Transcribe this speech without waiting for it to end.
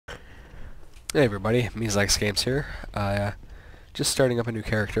Hey everybody, Measlex Games here. Just starting up a new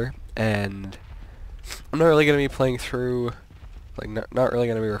character, and I'm not really going to be playing through, like, not really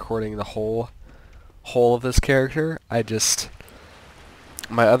going to be recording the whole of this character.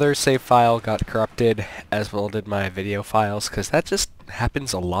 My other save file got corrupted, as well did my video files, because that just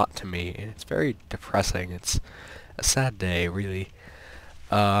happens a lot to me, and it's very depressing. It's a sad day, really.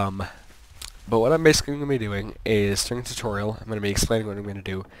 Um, but what I'm basically going to be doing is, during the tutorial, I'm going to be explaining what I'm going to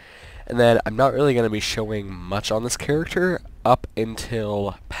do. And then I'm not really going to be showing much on this character up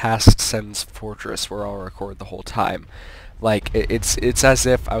until past Sen's Fortress, where I'll record the whole time. Like, it's as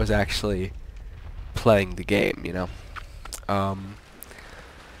if I was actually playing the game, you know? Um,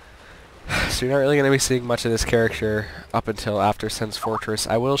 so you're not really going to be seeing much of this character up until after Sen's Fortress.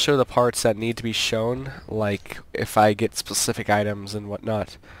 I will show the parts that need to be shown, like if I get specific items and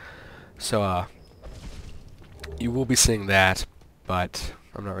whatnot. So, you will be seeing that, but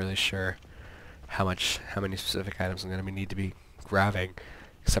I'm not really sure how many specific items I'm going to need to be grabbing,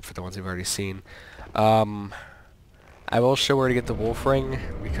 except for the ones you've already seen. I will show where to get the wolf ring,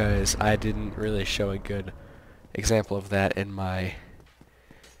 because I didn't really show a good example of that in my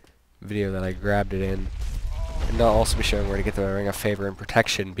video that I grabbed it in. And I'll also be showing where to get the Ring of Favor and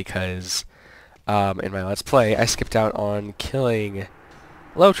Protection, because in my Let's Play, I skipped out on killing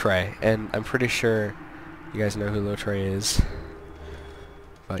Lotray, and I'm pretty sure you guys know who Lotray is.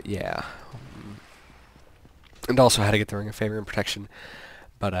 But yeah. And also how to get the Ring of Favor and Protection.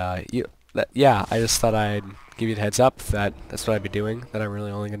 But yeah, I just thought I'd give you the heads up that that's what I'd be doing, that I'm really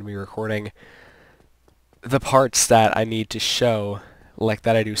only going to be recording the parts that I need to show, like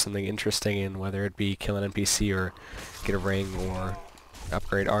that I do something interesting in, whether it be kill an NPC or get a ring or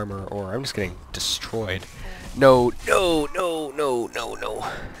upgrade armor, or I'm just getting destroyed. No, no, no, no, no,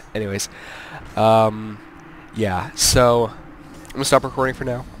 no. Anyways, yeah, so I'm gonna stop recording for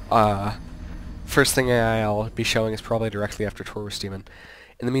now. First thing I'll be showing is probably directly after Taurus Demon.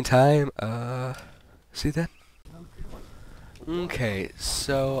 In the meantime, see that? Okay,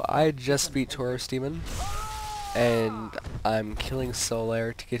 so I just beat Taurus Demon, and I'm killing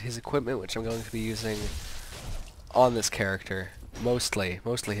Solaire to get his equipment, which I'm going to be using on this character. Mostly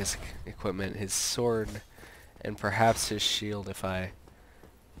his equipment, his sword, and perhaps his shield if I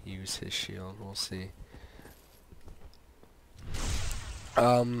use his shield. We'll see.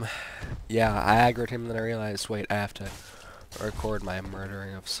 Yeah, I aggroed him, and then I realized, wait, I have to record my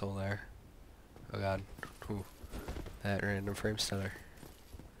murdering of Solaire. Oh god. Ooh, that random frame stutter.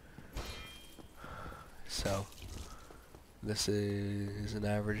 So, this is an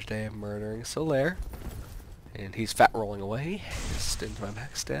average day of murdering Solaire. And he's fat rolling away, just into my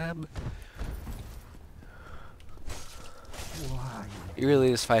backstab. You really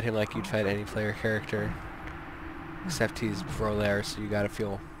just fight him like you'd fight any player character. Except he's Brolaire, so you gotta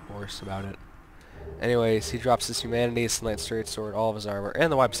feel worse about it. Anyways, he drops his humanity, his Sunlight Straight Sword, all of his armor,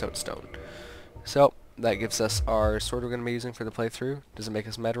 and the Wipestone Stone. So, that gives us our sword we're going to be using for the playthrough. Does it make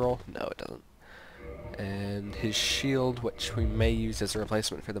us med roll? No, it doesn't. And his shield, which we may use as a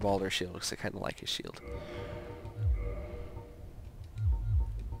replacement for the Baldur shield, because I kind of like his shield.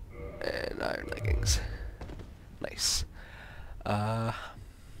 And iron leggings. Nice.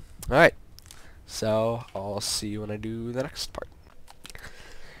 Alright. So, I'll see you when I do the next part.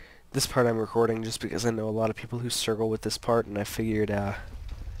 This part I'm recording just because I know a lot of people who struggle with this part, and I figured,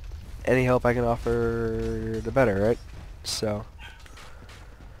 any help I can offer, the better, right? So,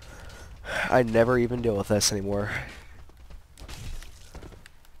 I never even deal with this anymore.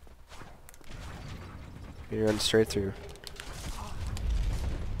 You run straight through.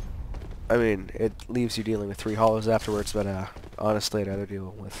 I mean, it leaves you dealing with 3 hollows afterwards, but honestly, I'd rather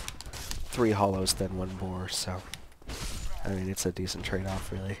deal with 3 hollows than 1 boar, so I mean, it's a decent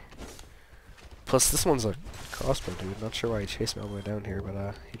trade-off, really. Plus, this one's a crossbow dude. Not sure why he chased me all the way down here,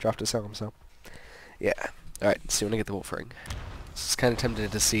 but he dropped his helm, so yeah. Alright, see when I get the wolf ring. It's kind of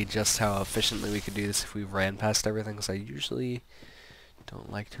tempted to see just how efficiently we could do this if we ran past everything, because I usually don't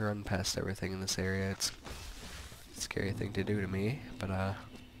like to run past everything in this area. It's a scary thing to do to me, but I'll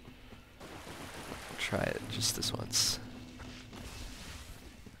try it just this once.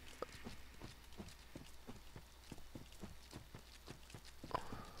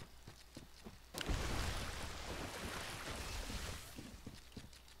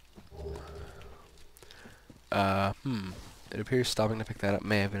 It appears stopping to pick that up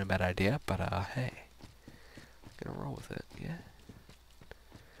may have been a bad idea, but hey. I'm gonna roll with it, yeah?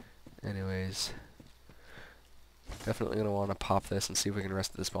 Anyways. Definitely gonna want to pop this and see if we can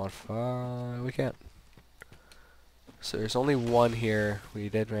rest this bonfire. We can't. So there's only one here. We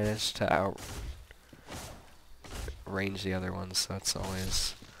did manage to outrange the other ones, so that's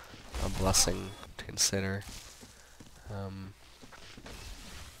always a blessing to consider.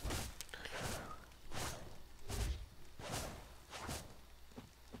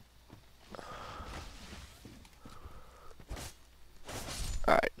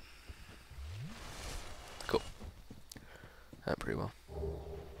 Alright. Cool. Pretty well.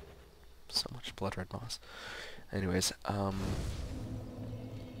 So much blood red moss. Anyways,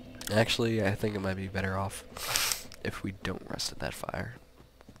 actually, I think it might be better off if we don't rest at that fire.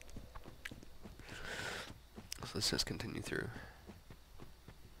 So let's just continue through.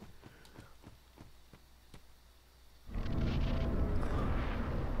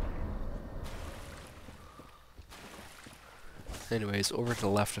 Anyways, over to the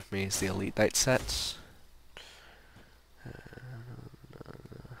left of me is the Elite Knight set.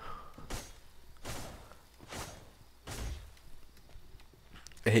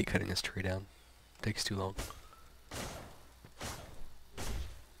 I hate cutting this tree down. Takes too long.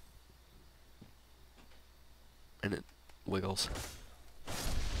 And it wiggles.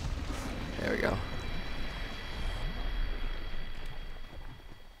 There we go.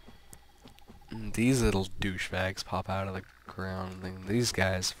 And these little douchebags pop out of the ground. Like, these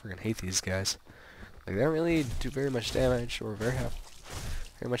guys, freaking hate these guys. Like, they don't really do very much damage or very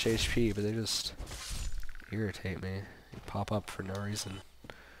much HP, but they just irritate me. They pop up for no reason.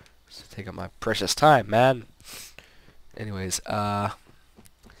 Just to take up my precious time, man. Anyways,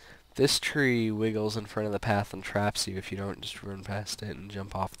 this tree wiggles in front of the path and traps you if you don't just run past it and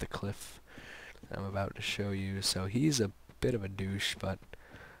jump off the cliff that I'm about to show you. So he's a bit of a douche, but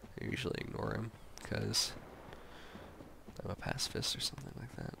I usually ignore him because I'm a pacifist or something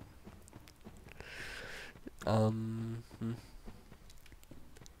like that. I'm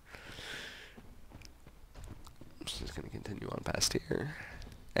just gonna continue on past here.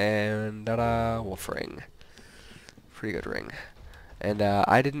 And ta-da, wolf ring. Pretty good ring. And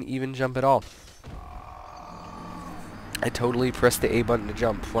I didn't even jump at all. I totally pressed the A button to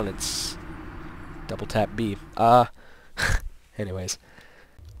jump when it's double tap B. Anyways.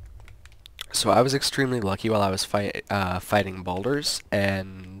 So I was extremely lucky while I was fighting boulders,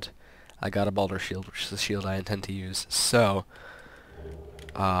 and I got a boulder shield, which is the shield I intend to use. So,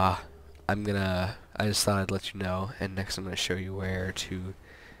 I just thought I'd let you know, and next I'm gonna show you where to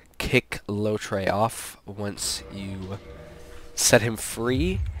kick Lotray off once you set him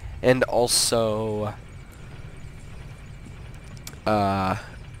free, and also up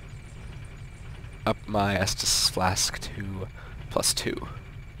my Estus Flask to +2.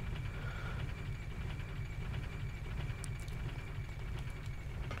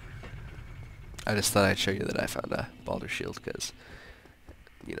 I just thought I'd show you that I found a Baldur Shield because,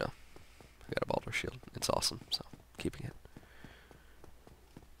 you know, I got a Baldur Shield. It's awesome, so keeping it.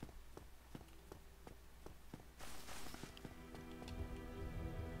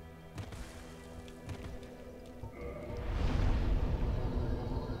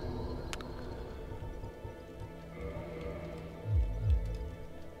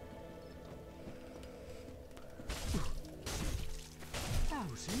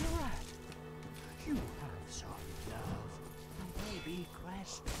 You have some nerve. I may be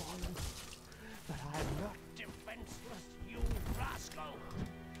crestfallen, but I'm not defenseless, you rascal.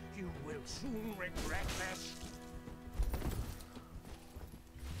 You will soon regret this.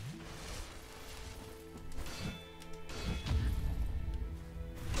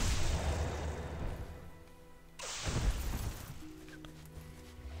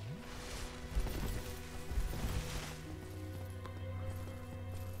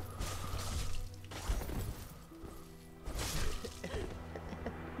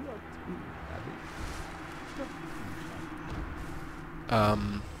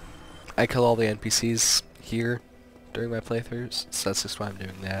 I kill all the NPCs here during my playthroughs, so that's just why I'm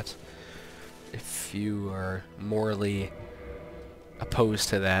doing that. If you are morally opposed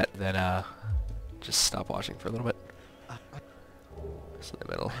to that, then just stop watching for a little bit. It's in the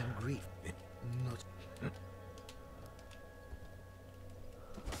middle.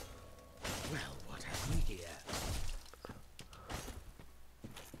 Well, what have we here?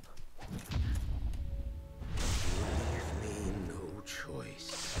 You leave me no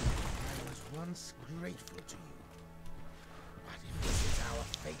choice. I was once grateful to you. But if this is our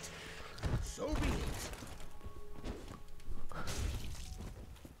fate, so be it.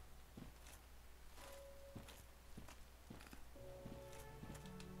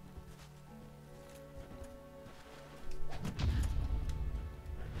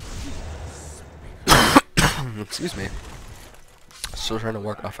 Excuse me. Still trying to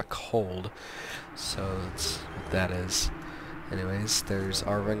work off a cold, so that's what that is. Anyways, there's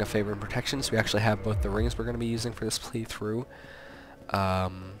our Ring of Favor and Protection, so we actually have both the rings we're going to be using for this playthrough.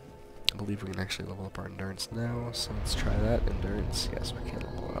 I believe we can actually level up our endurance now, so let's try that. Endurance, yes, we can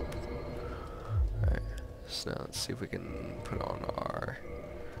level it up. Alright, so now let's see if we can put on our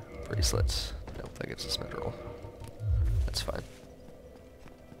bracelets. Nope, that gets us mid-roll. That's fine.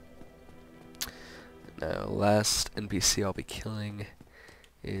 Now, last NPC I'll be killing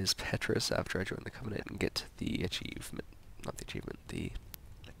is Petrus after I join the Covenant and get the achievement. Not the achievement, the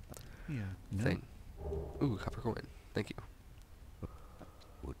thing. Ooh, copper coin. Thank you.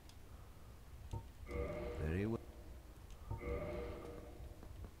 Very well.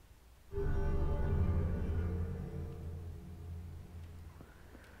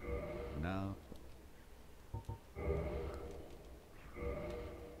 Now,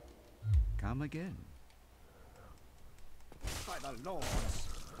 come again. By the Lords,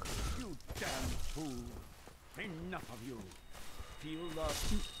 you damn fool! Enough of you. Feel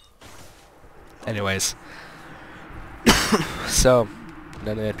the... Anyways. So,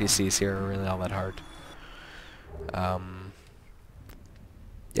 none of the NPCs here are really all that hard.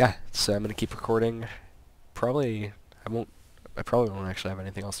 Yeah, so I'm gonna keep recording. I probably won't actually have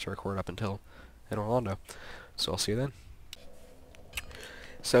anything else to record up until in Orlando. So I'll see you then.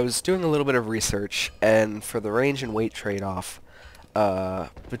 So I was doing a little bit of research, and for the range and weight trade-off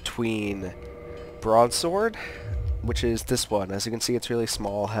between broadsword, which is this one, as you can see it's really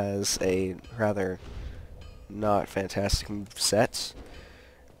small, has a rather not fantastic set.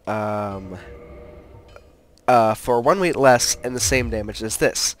 For 1 weight less and the same damage as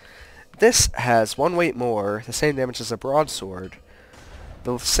this. This has 1 weight more, the same damage as a broadsword,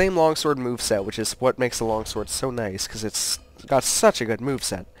 the same longsword moveset, which is what makes the longsword so nice, because it's got such a good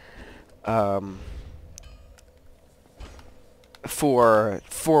moveset. For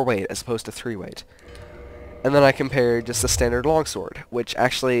 4 weight as opposed to 3 weight. And then I compared just the standard longsword, which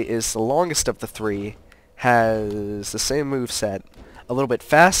actually is the longest of the 3, has the same moveset, a little bit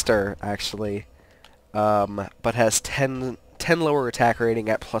faster actually, but has 10 lower attack rating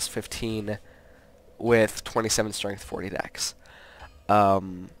at plus 15 with 27 strength, 40 dex.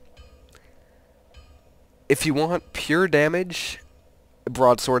 If you want pure damage,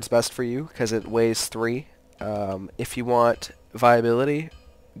 broadsword's best for you because it weighs 3. If you want viability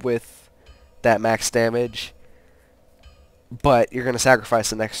with that max damage, but you're going to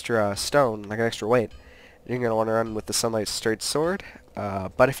sacrifice an extra stone, like an extra weight, you're going to want to run with the Sunlight Straight Sword.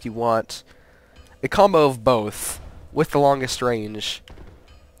 But if you want a combo of both, with the longest range,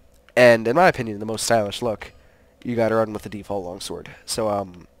 and in my opinion the most stylish look, you gotta run with the default longsword. So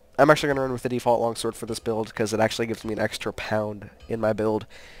I'm actually gonna run with the default longsword for this build because it actually gives me an extra pound in my build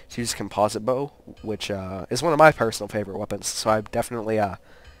to use composite bow, which is one of my personal favorite weapons. So I'm definitely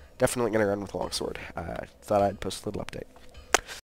gonna run with longsword. Thought I'd post a little update.